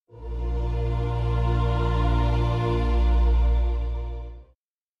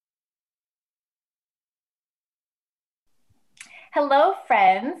Hello,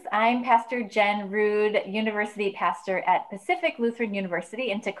 friends. I'm Pastor Jen Rude, University Pastor at Pacific Lutheran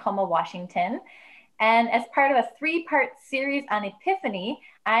University in Tacoma, Washington. And as part of a three-part series on Epiphany,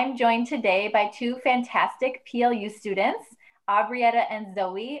 I'm joined today by two fantastic PLU students, Aubrietta and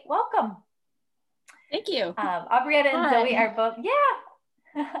Zoe. Welcome. Thank you. Aubrietta and Hi. Zoe are both,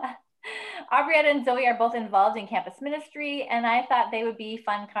 Aubrietta and Zoe are both involved in campus ministry, and I thought they would be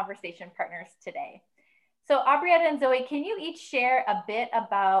fun conversation partners today. So Aubrietta and Zoe, can you each share a bit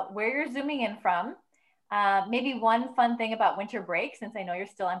about where you're zooming in from? Maybe one fun thing about winter break, since I know you're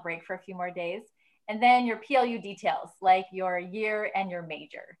still on break for a few more days, and then your PLU details, like your year and your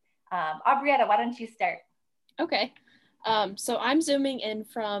major. Aubrietta, why don't you start? Okay. So I'm zooming in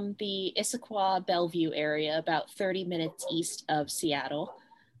from the Issaquah Bellevue area, about 30 minutes east of Seattle.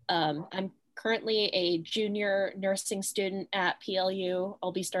 I'm currently a junior nursing student at PLU.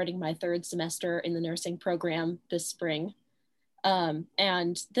 I'll be starting my third semester in the nursing program this spring.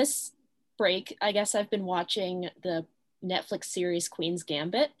 And this break, I guess I've been watching the Netflix series Queen's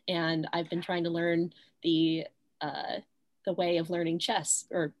Gambit, and I've been trying to learn the way of learning chess,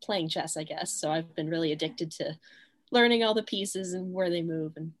 or playing chess, I guess. So I've been really addicted to learning all the pieces and where they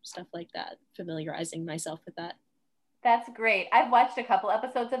move and stuff like that, familiarizing myself with that. That's great. I've watched a couple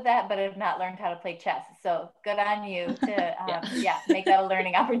episodes of that, but have not learned how to play chess. So good on you to, make that a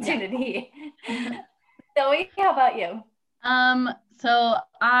learning opportunity. Zoe, how about you? So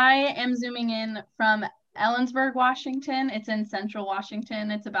I am zooming in from Ellensburg, Washington. It's in central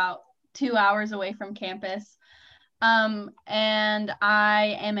Washington. It's about 2 hours away from campus. And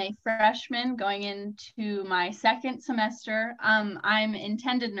I am a freshman going into my second semester. I'm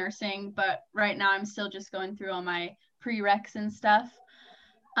intended nursing, but right now I'm still just going through all my prereqs and stuff.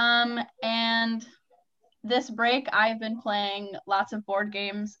 And this break, I've been playing lots of board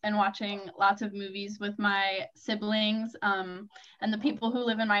games and watching lots of movies with my siblings and the people who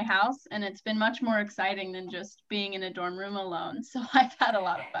live in my house. And it's been much more exciting than just being in a dorm room alone. So I've had a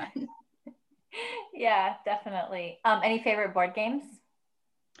lot of fun. Yeah, definitely. Any favorite board games?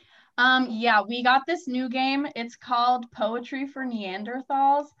 Yeah, we got this new game. It's called Poetry for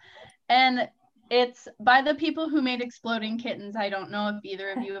Neanderthals. And it's by the people who made Exploding Kittens. I don't know if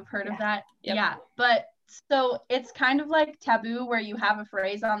either of you have heard of that. Yep. Yeah, but so it's kind of like Taboo, where you have a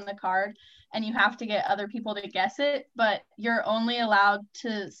phrase on the card and you have to get other people to guess it, but you're only allowed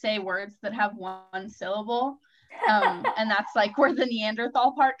to say words that have one syllable. And that's like where the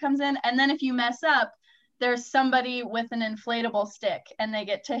Neanderthal part comes in. And then if you mess up, there's somebody with an inflatable stick and they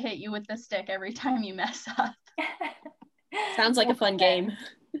get to hit you with the stick every time you mess up. Sounds like a fun game.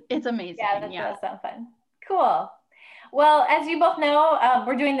 It's amazing. Yeah, that does sound fun. Cool. Well, as you both know,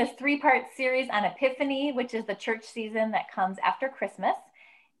 we're doing this three-part series on Epiphany, which is the church season that comes after Christmas.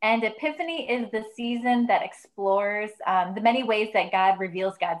 And Epiphany is the season that explores the many ways that God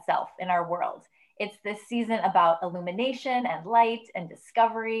reveals Godself in our world. It's this season about illumination and light and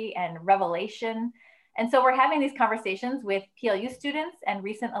discovery and revelation. And so we're having these conversations with PLU students and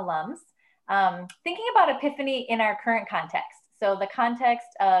recent alums, thinking about Epiphany in our current context. So the context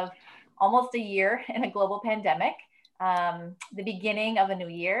of almost a year in a global pandemic, the beginning of a new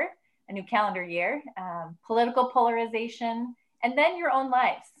year, a new calendar year, political polarization, and then your own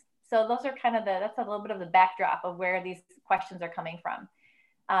lives. So those are that's a little bit of the backdrop of where these questions are coming from.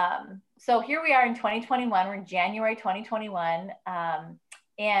 So here we are in 2021, we're in January 2021,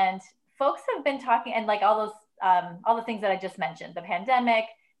 and folks have been talking, and like all the things that I just mentioned, the pandemic,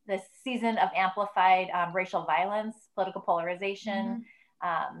 this season of amplified racial violence, political polarization.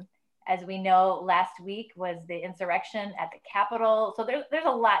 Mm-hmm. As we know, last week was the insurrection at the Capitol. So there's a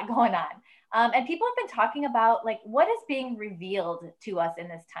lot going on. And people have been talking about like what is being revealed to us in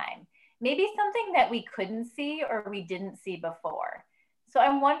this time. Maybe something that we couldn't see or we didn't see before. So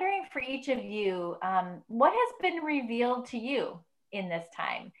I'm wondering for each of you, what has been revealed to you in this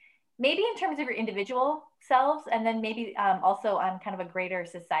time? Maybe in terms of your individual selves, and then maybe also on kind of a greater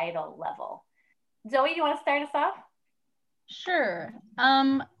societal level. Zoe, do you want to start us off? Sure.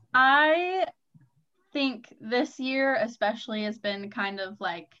 I think this year especially has been kind of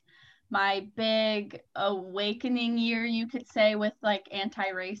like my big awakening year, you could say, with like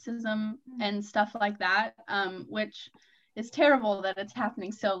anti-racism and stuff like that, which is terrible that it's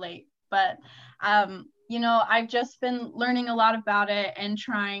happening so late. But, I've just been learning a lot about it and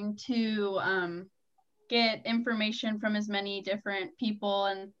trying to get information from as many different people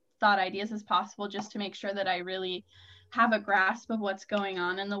and thought ideas as possible, just to make sure that I really have a grasp of what's going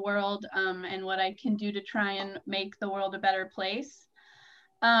on in the world, and what I can do to try and make the world a better place.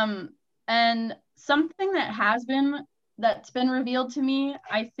 And something that's been revealed to me,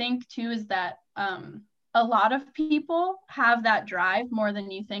 I think too, is that a lot of people have that drive more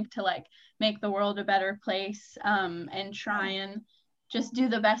than you think to like make the world a better place, and try and just do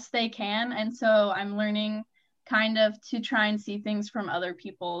the best they can. And so I'm learning kind of to try and see things from other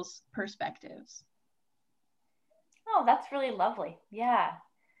people's perspectives. Oh, that's really lovely. Yeah.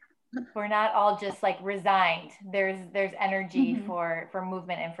 We're not all just like resigned. There's energy for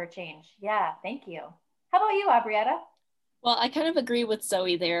movement and for change. Yeah, thank you. How about you, Aubrietta? Well, I kind of agree with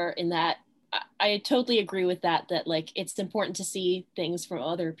Zoe there in that I totally agree with that like it's important to see things from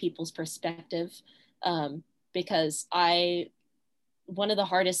other people's perspective, because one of the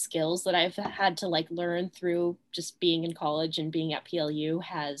hardest skills that I've had to like learn through just being in college and being at PLU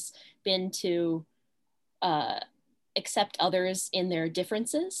has been to accept others in their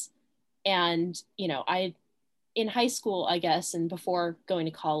differences. And, in high school, I guess, and before going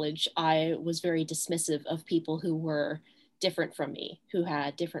to college, I was very dismissive of people who were different from me, who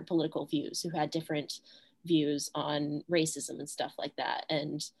had different political views, who had different views on racism and stuff like that.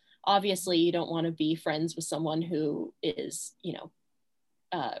 And obviously, you don't want to be friends with someone who is,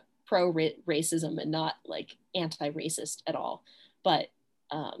 pro racism and not like anti-racist at all. But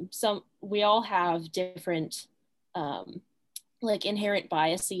we all have different like inherent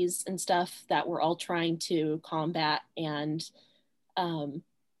biases and stuff that we're all trying to combat. And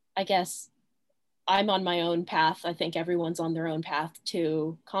I guess I'm on my own path. I think everyone's on their own path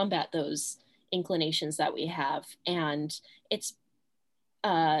to combat those inclinations that we have. And it's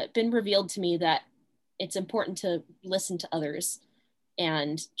been revealed to me that it's important to listen to others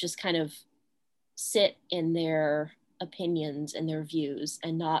and just kind of sit in their opinions and their views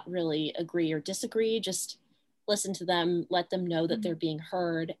and not really agree or disagree, just listen to them, let them know that they're being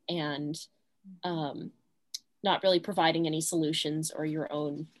heard, and not really providing any solutions or your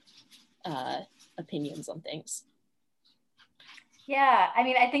own opinions on things. Yeah, I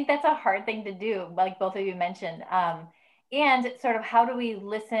mean, I think that's a hard thing to do, like both of you mentioned. And sort of how do we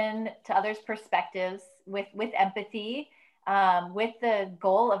listen to others' perspectives with empathy, with the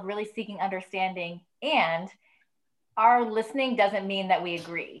goal of really seeking understanding. And our listening doesn't mean that we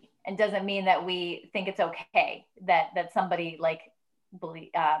agree, and doesn't mean that we think it's okay that somebody like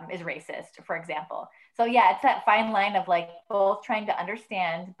is racist, for example. So yeah, it's that fine line of like both trying to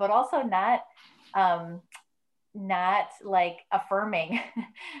understand, but also not like affirming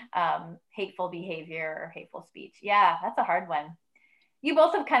hateful behavior or hateful speech. Yeah, that's a hard one. You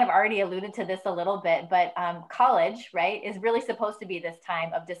both have kind of already alluded to this a little bit, but college, right, is really supposed to be this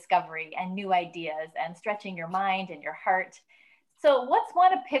time of discovery and new ideas and stretching your mind and your heart. So what's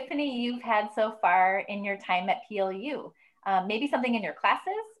one epiphany you've had so far in your time at PLU? Maybe something in your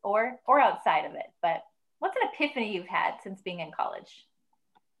classes or outside of it, but what's an epiphany you've had since being in college?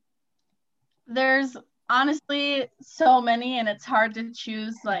 There's honestly so many, and it's hard to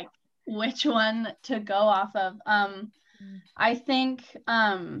choose like which one to go off of. I think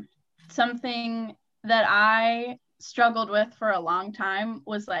something that I struggled with for a long time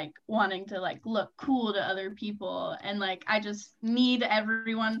was like wanting to like look cool to other people, and like I just need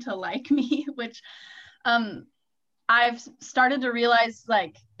everyone to like me, which I've started to realize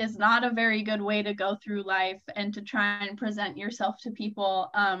like is not a very good way to go through life and to try and present yourself to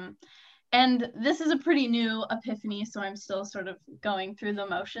people. And this is a pretty new epiphany, so I'm still sort of going through the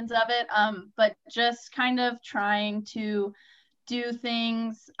motions of it, but just kind of trying to do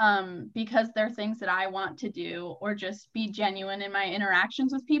things because they're things that I want to do, or just be genuine in my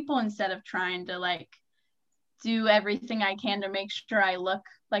interactions with people instead of trying to like do everything I can to make sure I look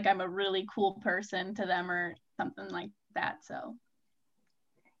like I'm a really cool person to them or something like that. So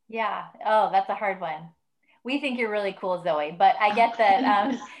yeah, oh, that's a hard one. We think you're really cool, Zoe, but I get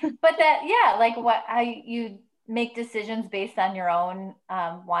that. But that, yeah, like how you make decisions based on your own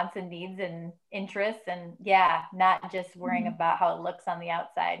wants and needs and interests, and yeah, not just worrying about how it looks on the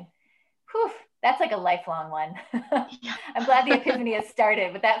outside. Whew, that's like a lifelong one. I'm glad the epiphany has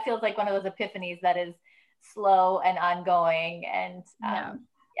started, but that feels like one of those epiphanies that is slow and ongoing. And yeah,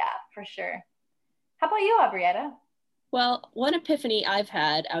 for sure. How about you, Aubrietta? Well, one epiphany I've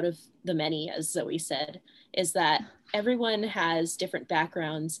had out of the many, as Zoe said, is that everyone has different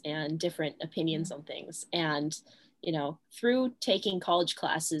backgrounds and different opinions on things. And, through taking college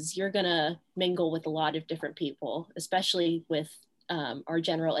classes, you're going to mingle with a lot of different people, especially with our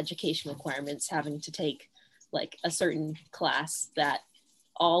general education requirements, having to take like a certain class that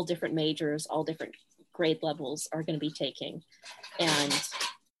all different majors, all different grade levels are going to be taking. And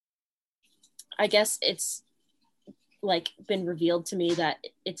I guess it's like been revealed to me that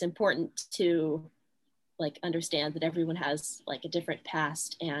it's important to like understand that everyone has like a different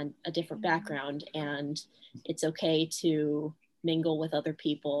past and a different background, and it's okay to mingle with other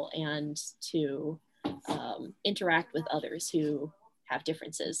people and to interact with others who have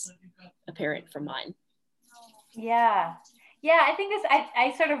differences apparent from mine. Yeah. Yeah, I think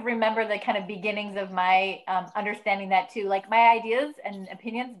I sort of remember the kind of beginnings of my understanding that too. Like my ideas and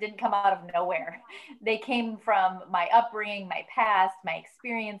opinions didn't come out of nowhere. They came from my upbringing, my past, my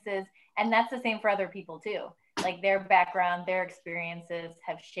experiences, and that's the same for other people too. Like their background, their experiences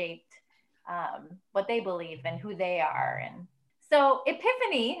have shaped what they believe and who they are. And so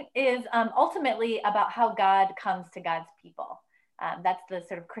Epiphany is ultimately about how God comes to God's people. That's the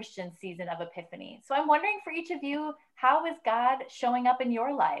sort of Christian season of Epiphany. So I'm wondering for each of you, how is God showing up in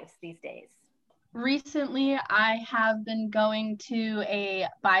your lives these days? Recently, I have been going to a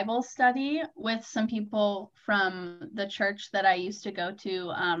Bible study with some people from the church that I used to go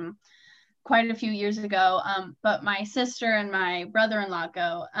to quite a few years ago. But my sister and my brother-in-law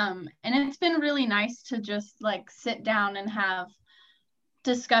go. And it's been really nice to just like sit down and have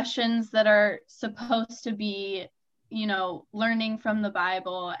discussions that are supposed to be, you know, learning from the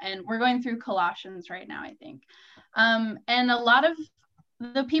Bible. And we're going through Colossians right now, I think. And a lot of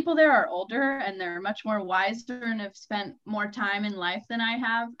the people there are older and they're much more wiser and have spent more time in life than I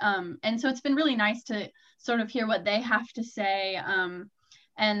have. And so it's been really nice to sort of hear what they have to say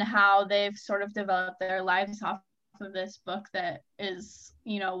and how they've sort of developed their lives off of this book that is,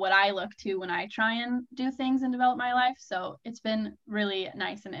 you know, what I look to when I try and do things and develop my life. So it's been really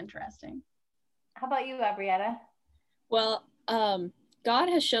nice and interesting. How about you, Aubrietta? Well, God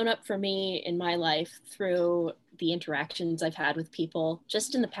has shown up for me in my life through the interactions I've had with people.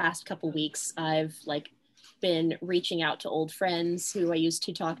 Just in the past couple weeks, I've been reaching out to old friends who I used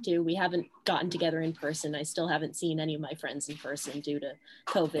to talk to. We haven't gotten together in person. I still haven't seen any of my friends in person due to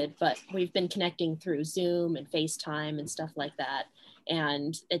COVID, but we've been connecting through Zoom and FaceTime and stuff like that.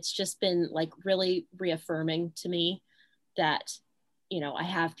 And it's just been really reaffirming to me that, you know, I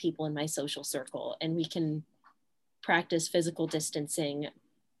have people in my social circle and we can practice physical distancing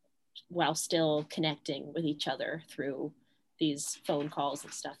while still connecting with each other through these phone calls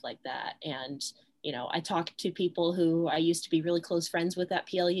and stuff like that. And, you know, I talk to people who I used to be really close friends with at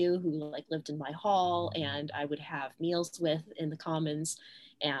PLU who lived in my hall and I would have meals with in the commons.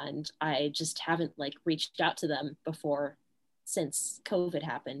 And I just haven't reached out to them before since COVID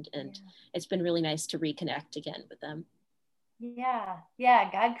happened. And it's been really nice to reconnect again with them. Yeah. Yeah.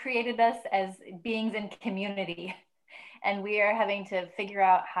 God created us as beings in community. And we are having to figure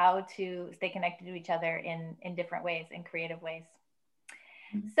out how to stay connected to each other in different ways, in creative ways.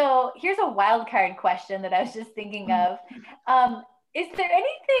 So here's a wild card question that I was just thinking of. Is there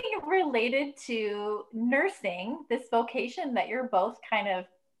anything related to nursing, this vocation that you're both kind of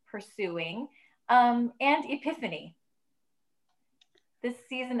pursuing, and Epiphany, this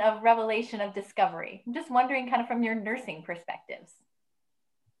season of revelation, of discovery? I'm just wondering kind of from your nursing perspectives.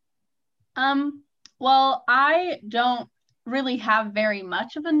 Well, I don't really have very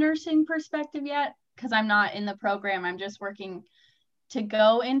much of a nursing perspective yet because I'm not in the program. I'm just working to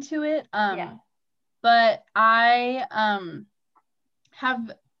go into it. But I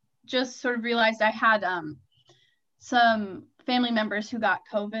have just sort of realized I had some family members who got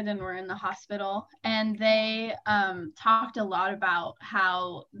COVID and were in the hospital, and they talked a lot about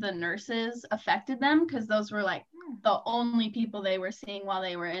how the nurses affected them because those were the only people they were seeing while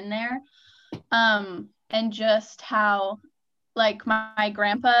they were in there. And just how my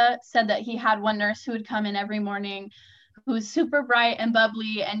grandpa said that he had one nurse who would come in every morning who was super bright and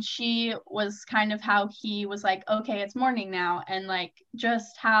bubbly, and she was kind of how he was okay, it's morning now, and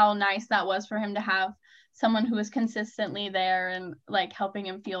just how nice that was for him to have someone who was consistently there and helping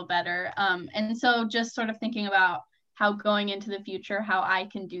him feel better. And so just sort of thinking about how going into the future, how I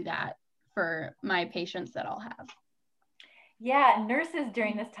can do that for my patients that I'll have. Yeah, nurses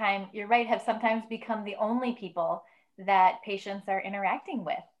during this time, you're right, have sometimes become the only people that patients are interacting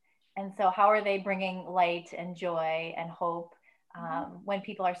with. And so how are they bringing light and joy and hope when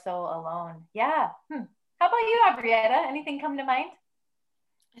people are so alone? Yeah. How about you, Aubrietta? Anything come to mind?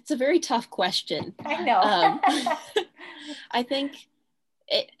 It's a very tough question. I know. I think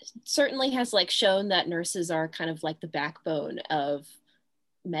it certainly has shown that nurses are kind of the backbone of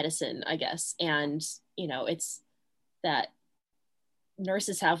medicine, I guess. And, you know, it's that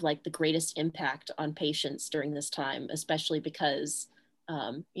nurses have the greatest impact on patients during this time, especially because,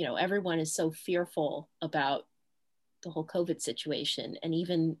 you know, everyone is so fearful about the whole COVID situation. And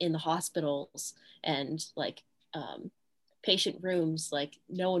even in the hospitals and patient rooms,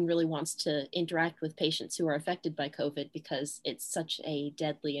 no one really wants to interact with patients who are affected by COVID because it's such a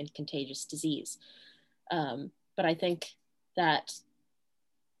deadly and contagious disease. But I think that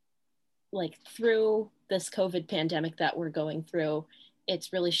through this COVID pandemic that we're going through,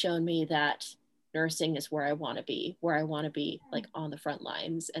 it's really shown me that nursing is where I want to be, like on the front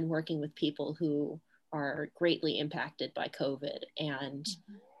lines and working with people who are greatly impacted by COVID. And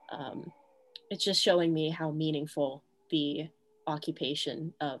it's just showing me how meaningful the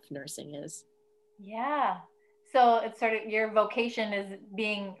occupation of nursing is. Yeah. So it's sort of your vocation is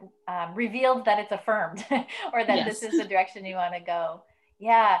being revealed, that it's affirmed, or that Yes. this is the direction you want to go.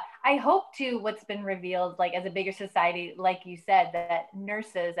 Yeah. I hope too, what's been revealed, like as a bigger society, like you said, that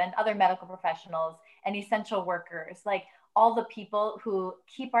nurses and other medical professionals and essential workers, like all the people who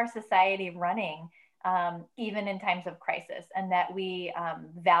keep our society running, even in times of crisis, and that we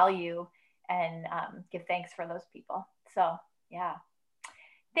value and give thanks for those people. So, yeah.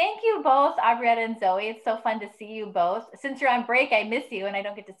 Thank you both, Aubrietta and Zoe. It's so fun to see you both. Since you're on break, I miss you and I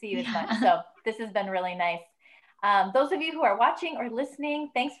don't get to see you as much. So this has been really nice. Those of you who are watching or listening,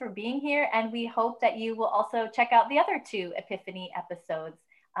 thanks for being here. And we hope that you will also check out the other 2 Epiphany episodes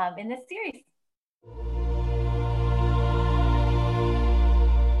in this series.